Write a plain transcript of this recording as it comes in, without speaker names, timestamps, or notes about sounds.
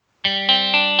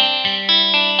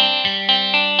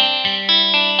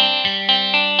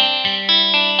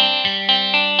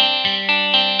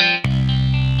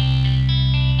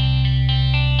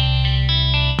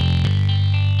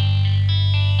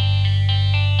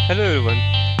Hello everyone,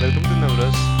 welcome to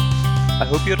Navras. I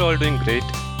hope you're all doing great.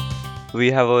 We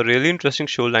have a really interesting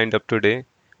show lined up today,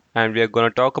 and we are going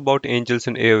to talk about Angels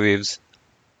and Airwaves.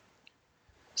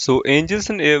 So, Angels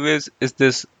and Airwaves is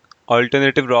this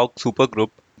alternative rock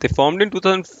supergroup. They formed in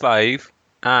 2005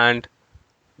 and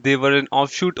they were an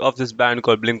offshoot of this band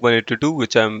called Blink 182,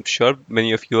 which I'm sure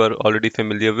many of you are already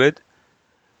familiar with.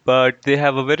 But they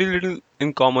have a very little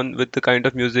in common with the kind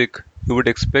of music you would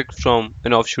expect from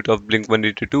an offshoot of Blink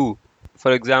 182.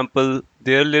 For example,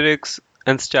 their lyrics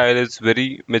and style is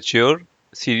very mature,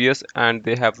 serious, and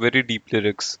they have very deep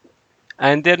lyrics.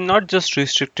 And they're not just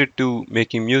restricted to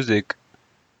making music.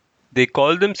 They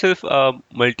call themselves a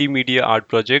multimedia art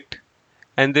project,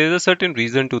 and there's a certain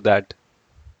reason to that.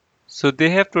 So they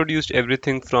have produced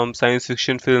everything from science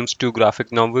fiction films to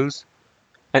graphic novels,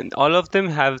 and all of them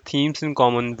have themes in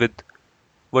common with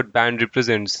what band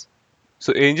represents.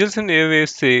 So Angels and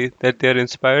Airwaves say that they are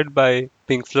inspired by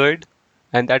Pink Floyd,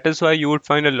 and that is why you would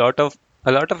find a lot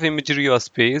of imagery of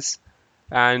space,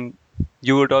 and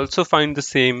you would also find the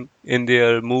same in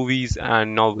their movies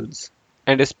and novels,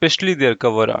 and especially their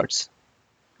cover arts.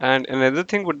 And another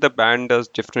thing what the band does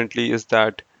differently is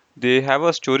that they have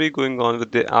a story going on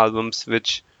with their albums,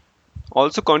 which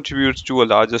also contributes to a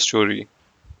larger story,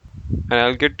 and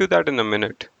I'll get to that in a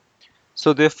minute.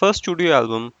 So their first studio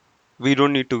album, We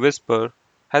Don't Need to Whisper,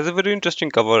 has a very interesting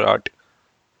cover art.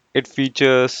 It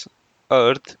features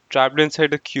Earth trapped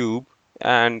inside a cube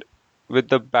and with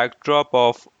the backdrop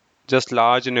of just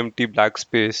large and empty black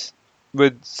space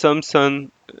with some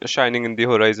sun shining in the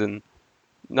horizon.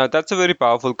 Now that's a very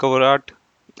powerful cover art.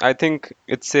 I think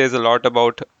it says a lot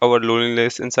about our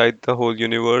loneliness inside the whole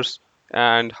universe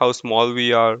and how small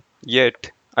we are.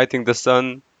 Yet, I think the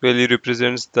sun really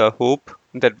represents the hope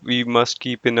that we must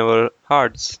keep in our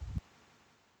hearts.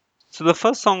 So the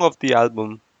first song of the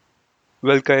album,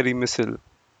 Valkyrie Missile,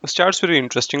 starts very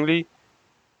interestingly.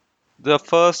 The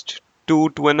first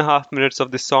 2.5 minutes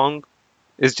of the song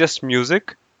is just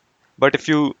music, but if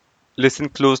you listen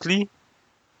closely,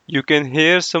 you can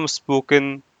hear some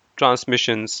spoken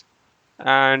transmissions.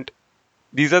 And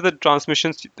these are the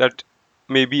transmissions that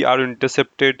maybe are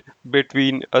intercepted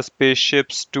between a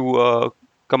spaceships to a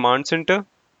command center,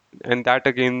 and that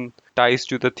again ties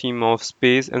to the theme of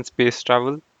space and space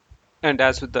travel. And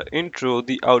as with the intro,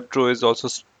 the outro is also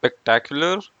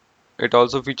spectacular. It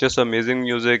also features amazing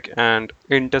music and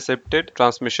intercepted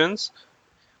transmissions,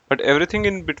 but everything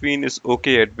in between is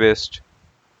okay at best.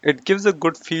 It gives a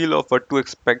good feel of what to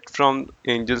expect from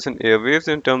Angels and Airwaves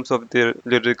in terms of their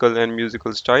lyrical and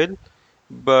musical style,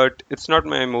 but it's not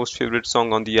my most favorite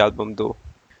song on the album though.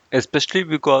 Especially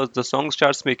because the song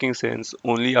starts making sense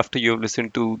only after you've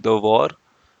listened to The War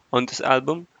on this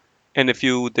album, and if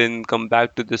you then come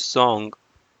back to this song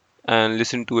and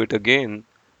listen to it again,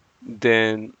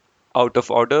 then Out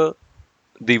of Order,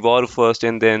 The War first,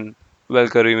 and then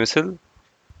Valkyrie Missile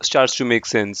starts to make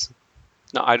sense.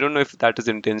 Now, I don't know if that is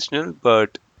intentional,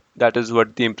 but that is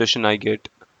what the impression I get.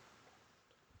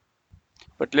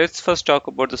 But let's first talk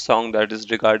about the song that is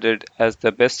regarded as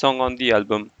the best song on the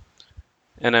album,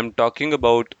 and I'm talking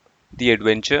about The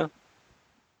Adventure.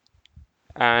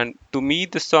 And to me,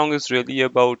 this song is really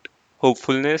about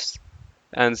hopefulness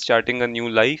and starting a new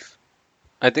life.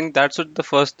 I think that's what the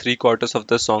first three quarters of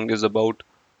the song is about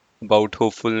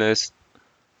hopefulness,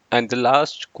 and the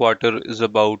last quarter is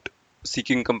about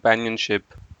seeking companionship.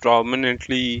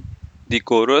 Prominently, the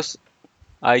chorus,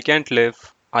 I can't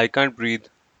live, I can't breathe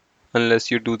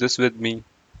unless you do this with me.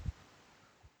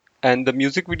 And the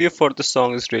music video for the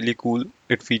song is really cool.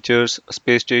 It features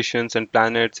space stations and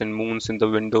planets and moons in the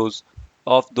windows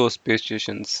of those space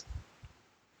stations.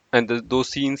 And those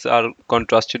scenes are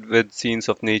contrasted with scenes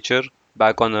of nature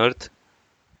back on Earth.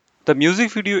 The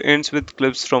music video ends with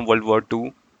clips from World War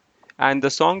II, and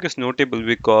the song is notable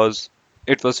because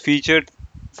it was featured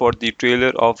for the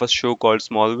trailer of a show called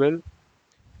Smallville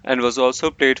and was also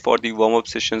played for the warm up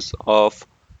sessions of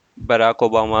Barack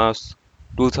Obama's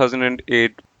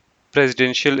 2008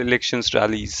 presidential elections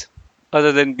rallies,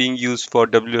 other than being used for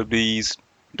WWE's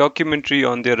documentary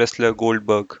on their wrestler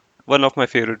Goldberg, one of my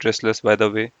favorite wrestlers, by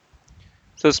the way.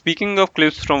 So, speaking of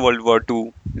clips from World War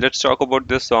II, let's talk about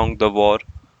this song, The War,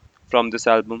 from this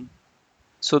album.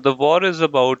 So, The War is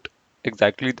about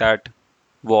exactly that,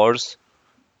 wars,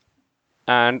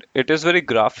 and it is very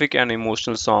graphic and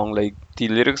emotional song. Like, the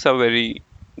lyrics are very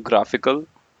graphical.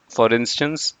 For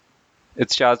instance,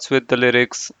 it starts with the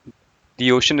lyrics,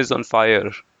 the ocean is on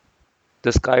fire,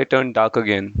 the sky turned dark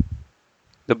again,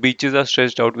 the beaches are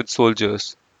stretched out with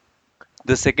soldiers.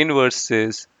 The second verse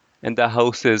says, and the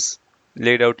houses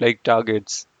laid out like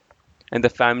targets, and the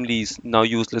families, now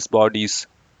useless bodies.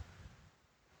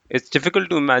 It's difficult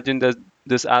to imagine that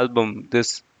this album,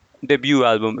 this debut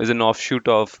album, is an offshoot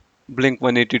of Blink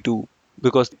 182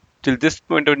 because till this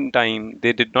point in time,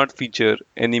 they did not feature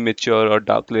any mature or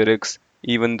dark lyrics,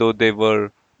 even though they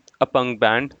were a punk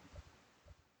band.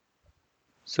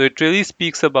 So it really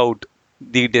speaks about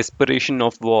the desperation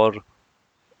of war,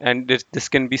 and this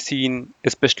can be seen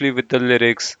especially with the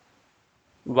lyrics,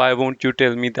 "Why won't you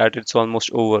tell me that it's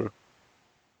almost over?"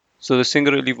 So the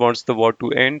singer really wants the war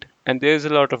to end, and there's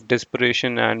a lot of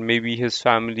desperation, and maybe his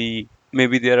family,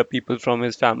 maybe there are people from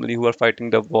his family who are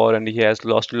fighting the war, and he has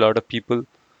lost a lot of people.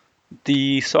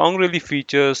 The song really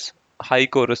features high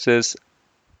choruses,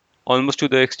 almost to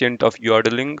the extent of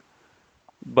yodeling,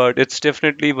 but it's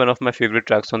definitely one of my favorite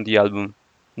tracks on the album.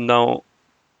 Now,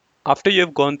 after you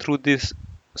have gone through this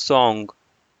song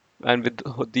and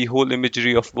with the whole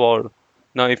imagery of war,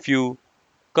 now if you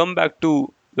come back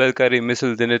to Valkyrie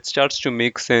Missile, then it starts to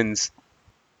make sense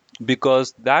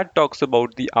because that talks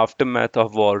about the aftermath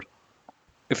of war.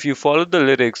 If you follow the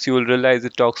lyrics, you will realize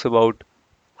it talks about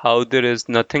how there is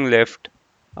nothing left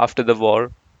after the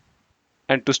war,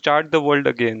 and to start the world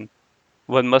again,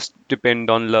 one must depend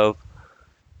on love,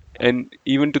 and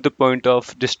even to the point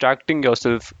of distracting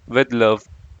yourself with love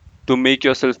to make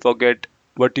yourself forget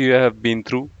what you have been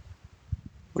through,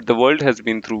 what the world has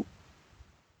been through.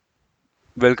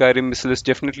 Valkyrie Missile is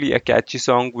definitely a catchy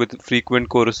song with frequent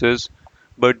choruses,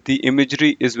 but the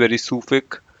imagery is very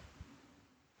Sufic,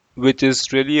 which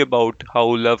is really about how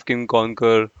love can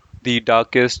conquer the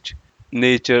darkest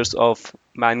natures of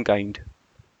mankind.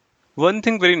 One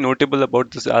thing very notable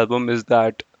about this album is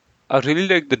that I really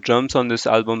like the drums on this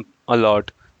album a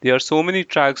lot. There are so many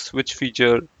tracks which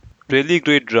feature really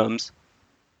great drums,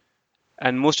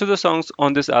 and most of the songs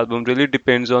on this album really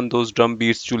depends on those drum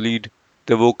beats to lead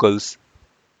the vocals.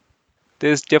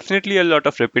 There's definitely a lot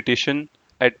of repetition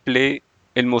at play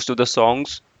in most of the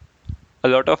songs, a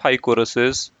lot of high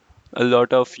choruses, a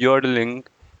lot of yodeling,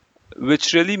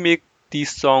 which really make these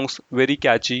songs very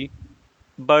catchy.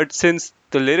 But since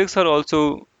the lyrics are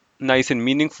also nice and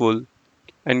meaningful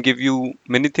and give you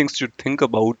many things to think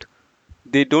about,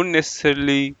 they don't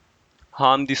necessarily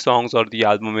harm the songs or the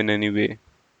album in any way.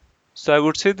 So I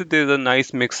would say that there's a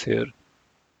nice mix here.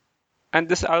 And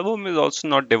this album is also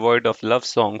not devoid of love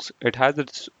songs. It has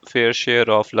its fair share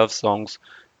of love songs.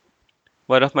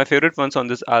 One of my favorite ones on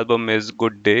this album is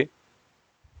Good Day.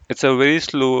 It's a very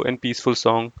slow and peaceful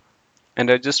song, and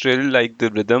I just really like the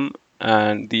rhythm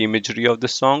and the imagery of the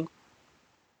song.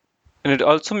 And it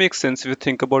also makes sense if you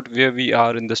think about where we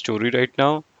are in the story right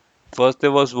now. First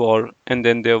there was war, and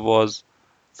then there was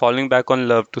falling back on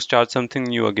love to start something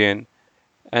new again.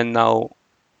 And now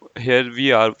here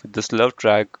we are with this love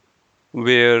track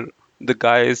where the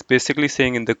guy is basically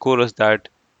saying in the chorus that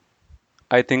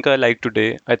I think I like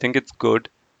today, I think it's good,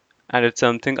 and it's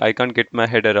something I can't get my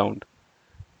head around.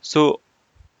 So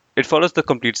it follows the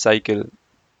complete cycle: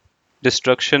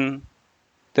 destruction,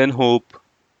 then hope,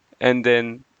 and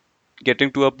then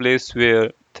getting to a place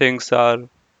where things are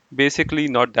basically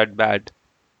not that bad.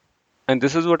 And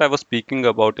this is what I was speaking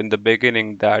about in the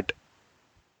beginning, that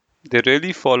they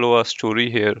really follow a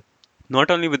story here, not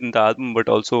only within the album but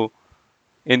also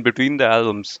in between the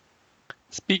albums.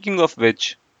 Speaking of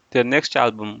which, their next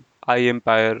album, I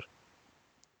Empire,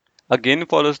 again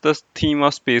follows the theme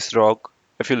of space rock.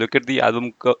 If you look at the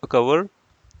album cover,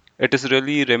 it is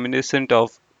really reminiscent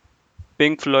of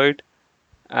Pink Floyd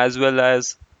as well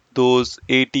as those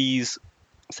 80s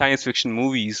science fiction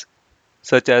movies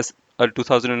such as a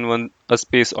 2001 A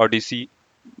Space Odyssey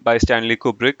by Stanley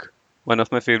Kubrick, one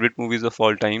of my favorite movies of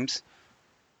all times.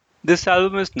 This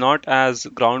album is not as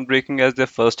groundbreaking as their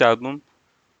first album,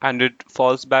 and it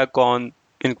falls back on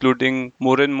including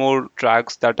more and more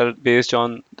tracks that are based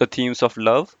on the themes of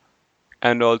love,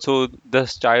 and also the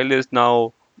style is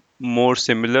now more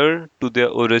similar to their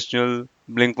original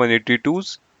Blink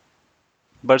 182s,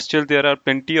 but still there are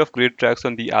plenty of great tracks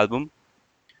on the album.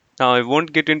 Now, I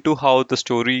won't get into how the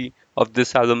story of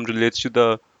this album relates to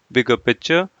the bigger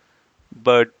picture,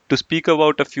 but to speak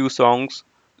about a few songs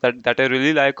that I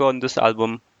really like on this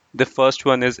album, the first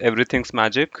one is Everything's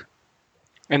Magic,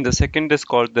 and the second is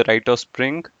called The Rite of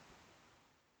Spring.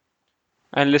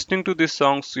 And listening to these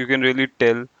songs, you can really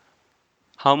tell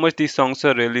how much these songs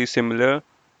are really similar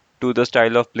to the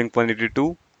style of Blink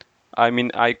 182. I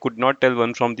mean, I could not tell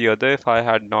one from the other if I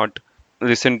had not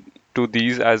listened to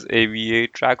these as AVA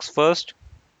tracks first.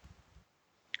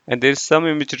 And there's some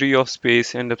imagery of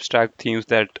space and abstract themes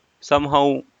that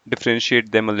somehow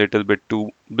differentiate them a little bit to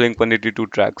Blink 182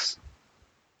 tracks.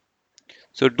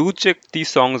 So do check these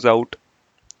songs out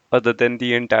other than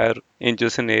the entire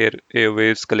Angels and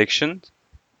Airwaves collection.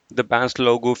 The band's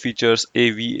logo features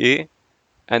AVA,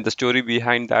 and the story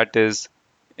behind that is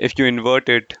if you invert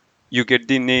it, you get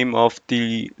the name of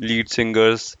the lead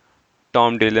singer's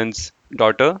Tom Dylan's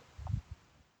daughter.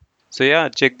 So yeah,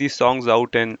 check these songs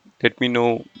out and let me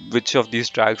know which of these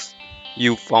tracks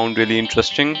you found really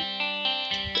interesting.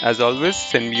 As always,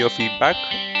 send me your feedback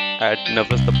at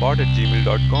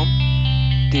navrastapod@gmail.com.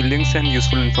 The links and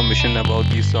useful information about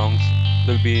these songs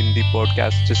will be in the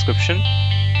podcast description,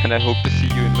 and I hope to see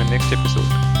you in my next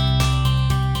episode.